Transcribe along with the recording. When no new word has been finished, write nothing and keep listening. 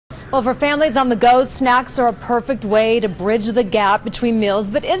Well, for families on the go, snacks are a perfect way to bridge the gap between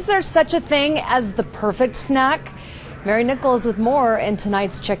meals. But is there such a thing as the perfect snack? Mary Nichols with more in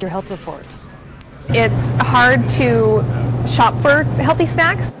tonight's Check Your Health report. It's hard to shop for healthy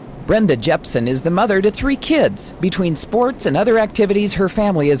snacks. Brenda Jeppsen is the mother to 3 kids. Between sports and other activities, her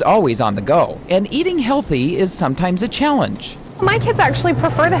family is always on the go, and eating healthy is sometimes a challenge. My kids actually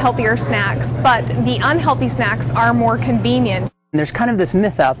prefer the healthier snacks, but the unhealthy snacks are more convenient. There's kind of this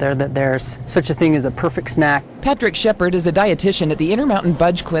myth out there that there's such a thing as a perfect snack. Patrick Shepard is a dietitian at the Intermountain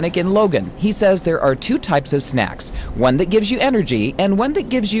Budge Clinic in Logan. He says there are 2 types of snacks, one that gives you energy and one that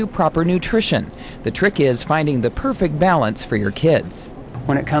gives you proper nutrition. The trick is finding the perfect balance for your kids.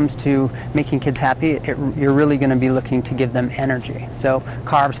 When it comes to making kids happy, you're really going to be looking to give them energy. So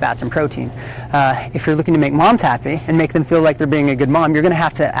carbs, fats, and protein. If you're looking to make moms happy and make them feel like they're being a good mom, you're going to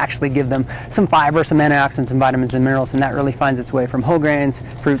have to actually give them some fiber, some antioxidants, and vitamins and minerals, and that really finds its way from whole grains,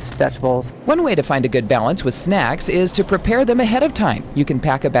 fruits, vegetables. One way to find a good balance with snacks is to prepare them ahead of time. You can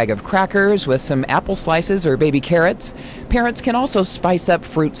pack a bag of crackers with some apple slices or baby carrots. Parents can also spice up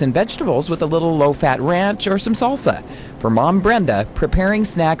fruits and vegetables with a little low-fat ranch or some salsa. For Mom Brenda, preparing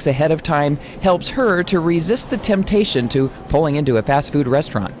snacks ahead of time helps her to resist the temptation to pulling into a fast food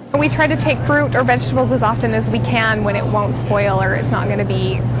restaurant. We try to take fruit or vegetables as often as we can when it won't spoil or it's not going to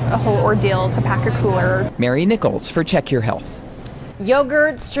be a whole ordeal to pack a cooler. Mary Nichols for Check Your Health.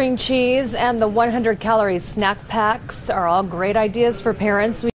 Yogurt, string cheese, and the 100-calorie snack packs are all great ideas for parents.